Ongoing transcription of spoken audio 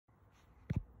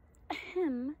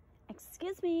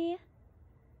Excuse me.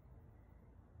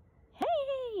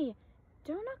 Hey!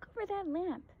 Don't knock over that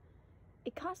lamp.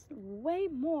 It costs way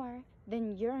more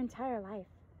than your entire life.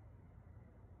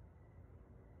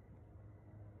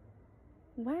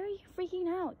 Why are you freaking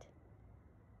out?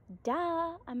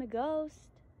 Duh, I'm a ghost.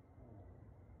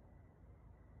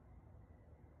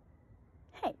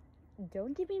 Hey,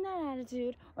 don't give me that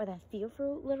attitude or that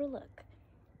fearful little look.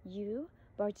 You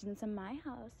barged into my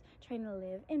house trying to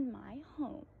live in my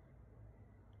home.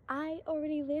 I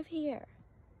already live here.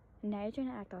 Now you're trying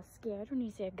to act all scared when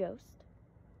you see a ghost?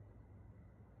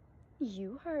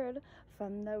 You heard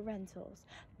from the rentals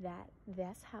that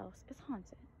this house is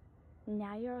haunted.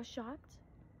 Now you're all shocked?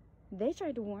 They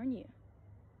tried to warn you.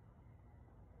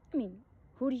 I mean,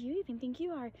 who do you even think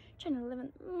you are trying to live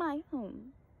in my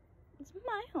home? It's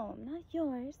my home, not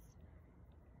yours.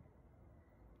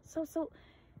 So,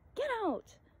 get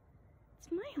out. It's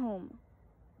my home.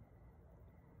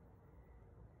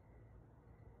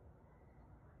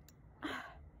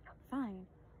 Fine,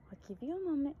 I'll give you a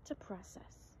moment to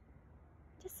process.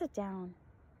 Just sit down.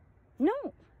 No,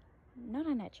 not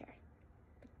on that chair.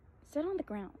 Sit on the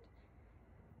ground.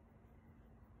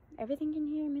 Everything in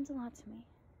here means a lot to me.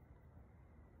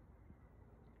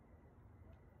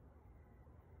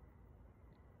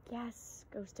 Yes,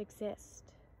 ghosts exist.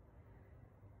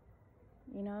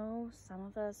 You know, some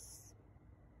of us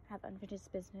have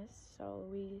unfinished business, so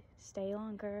we stay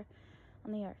longer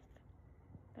on the earth.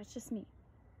 That's just me.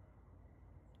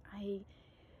 I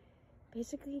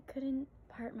basically couldn't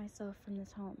part myself from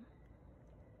this home.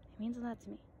 It means a lot to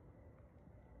me.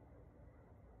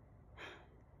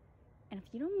 And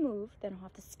if you don't move, then I'll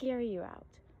have to scare you out.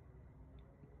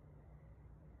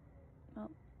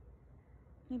 Well,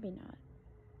 maybe not.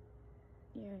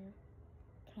 You're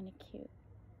kind of cute.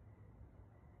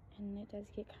 And it does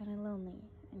get kind of lonely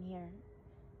in here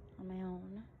on my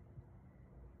own.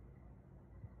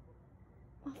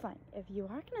 Well, fine. If you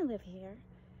are going to live here,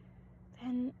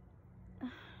 then...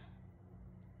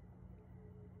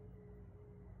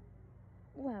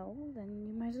 well, then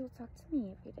you might as well talk to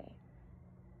me every day.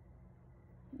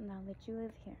 And I'll let you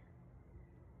live here.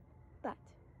 But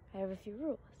I have a few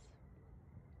rules.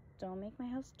 Don't make my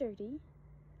house dirty.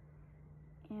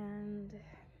 And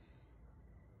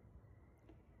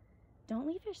don't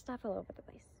leave your stuff all over the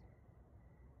place.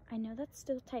 I know that's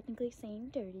still technically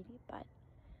saying dirty, but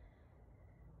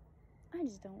I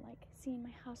just don't like seeing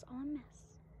my house all a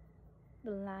mess.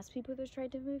 The last people that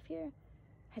tried to move here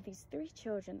had these 3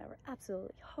 children that were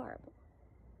absolutely horrible.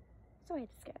 So I had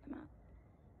to scare them out.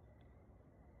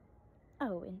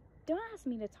 Oh, and don't ask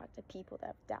me to talk to people that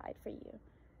have died for you.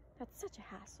 That's such a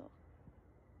hassle.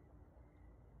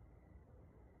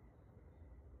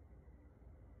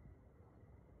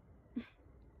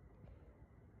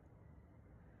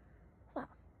 Well,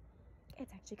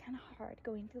 it's actually kind of hard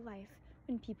going through life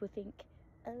when people think,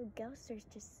 oh, ghosts are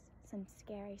just some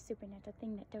scary supernatural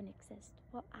thing that don't exist.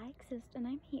 Well, I exist and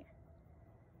I'm here.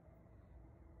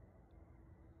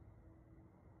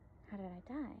 How did I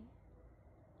die?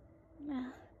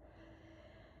 Well,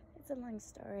 it's a long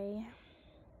story.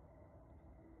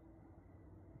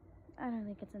 I don't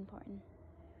think it's important.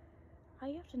 All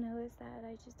you have to know is that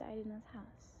I just died in this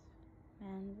house.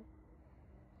 And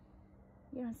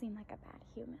you don't seem like a bad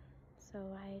human. So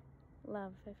I'd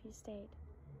love if you stayed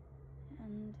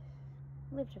and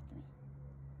lived with me.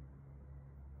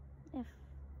 If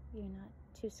you're not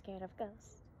too scared of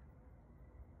ghosts.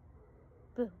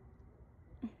 Boo.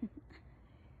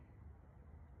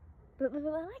 But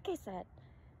like I said,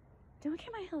 don't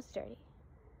get my house dirty.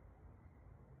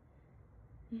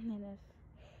 And if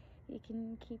you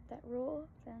can keep that rule,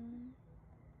 then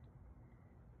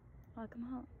welcome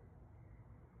home.